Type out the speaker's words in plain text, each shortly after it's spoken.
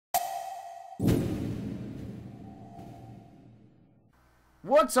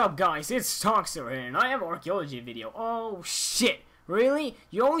What's up guys, it's Toxter here and I have an archaeology video. Oh shit, really?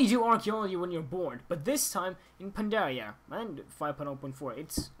 You only do archaeology when you're bored, but this time in Pandaria and 5.0.4,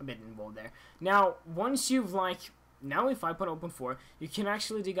 it's a bit involved there. Now, once you've now in 5.0.4, you can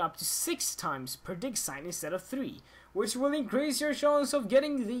actually dig up to 6 times per dig site instead of 3, which will increase your chance of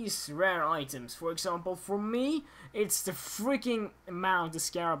getting these rare items. For example, for me, it's the freaking mount, the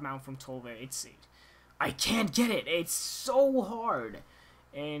scarab mount from Tolver. I can't get it, it's so hard.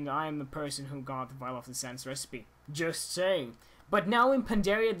 And I'm the person who got the Vial of the Sands recipe. Just saying. But now in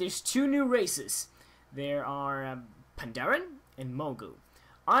Pandaria, there's 2 new races. There are Pandaren and Mogu.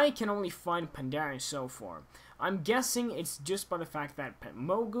 I can only find Pandaren so far. I'm guessing it's just by the fact that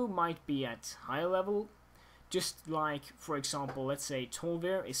Mogu might be at higher level. Just like, for example, let's say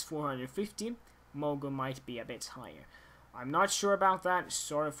Tolver is 450. Mogu might be a bit higher. I'm not sure about that.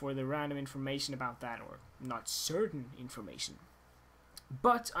 Sorry for the random information about that, or not certain information.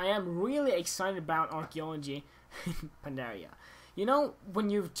 But I am really excited about archaeology in Pandaria. You know, when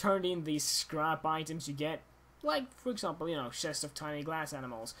you've turned in these scrap items you get, like, for example, you know, chests of tiny glass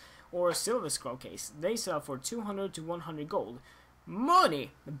animals, or a silver scroll case, they sell for 200 to 100 gold.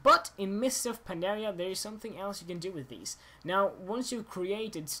 Money! But in Mists of Pandaria, there is something else you can do with these. Now, once you've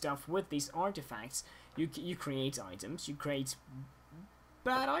created stuff with these artifacts, you create items, you create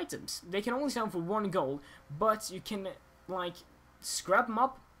bad items. They can only sell for 1 gold, but you can, like, scrap them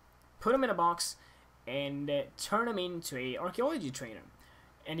up, put them in a box, and turn them into a archaeology trainer.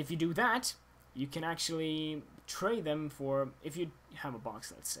 And if you do that, you can actually trade them for, if you have a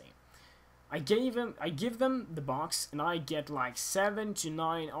box, let's say. I give them the box, and I get like 7 to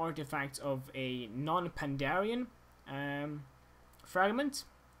 9 artifacts of a non-Pandarian fragment,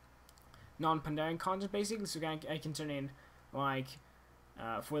 non-Pandarian content basically. So I can turn in like.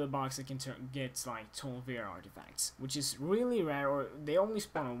 For the box, I can get like Tolver artifacts, which is really rare, or they only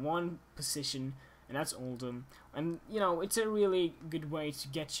spawn on 1 position, and that's Oldham. And you know, it's a really good way to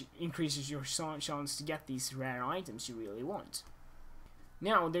increases your chance to get these rare items you really want.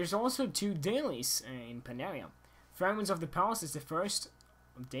 Now, there's also 2 dailies in Pandaria. Fragments of the Past is the first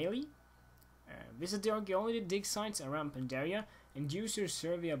daily. Visit the archaeology dig sites around Pandaria and use your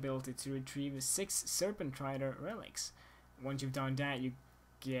survey ability to retrieve 6 Serpent Rider relics. Once you've done that, you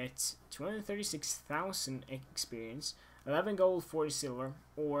get 236,000 experience, 11 gold, 40 silver,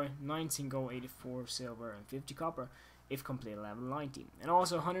 or 19 gold, 84 silver, and 50 copper if complete level 19. And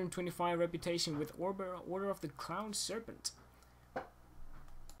also 125 reputation with Order of the Cloud Serpent.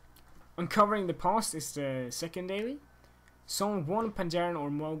 Uncovering the Past is the second daily. Summon 1 Pandaren or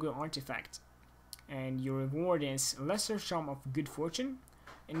Mogu artifact, and your reward is Lesser Charm of Good Fortune,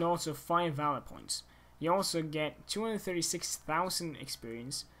 and also 5 valor points. You also get 236,000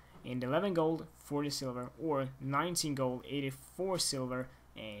 experience and 11 gold, 40 silver, or 19 gold, 84 silver,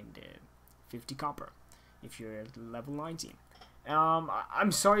 and 50 copper if you're at level 19.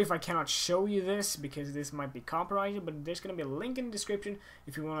 I'm sorry if I cannot show you this because this might be copyrighted, but there's going to be a link in the description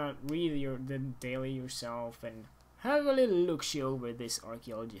if you want to read the daily yourself and have a little look-see over this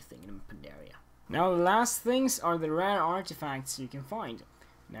archaeology thing in Pandaria. Now, the last things are the rare artifacts you can find.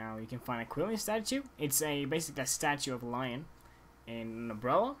 Now you can find a Quillian statue. It's basically a statue of a lion and an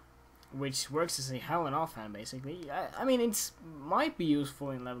umbrella, which works as a Helen offhand basically. I mean, it's might be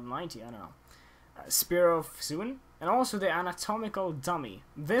useful in level 90. I don't know. Spear of Suin, and also the anatomical dummy.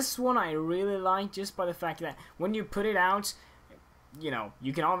 This one I really like just by the fact that when you put it out, you know,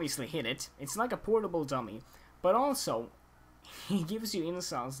 you can obviously hit it. It's like a portable dummy, but also he gives you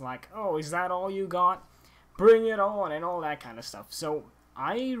insults like, "Oh, is that all you got? Bring it on," and all that kind of stuff. So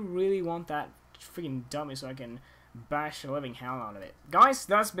I really want that freaking dummy so I can bash the living hell out of it. Guys,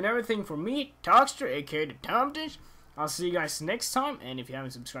 that's been everything for me, Toxter, aka TheTomtenz. I'll see you guys next time, and if you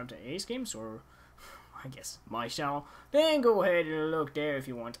haven't subscribed to Ace Games, or I guess my channel, then go ahead and look there if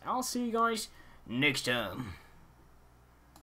you want. I'll see you guys next time.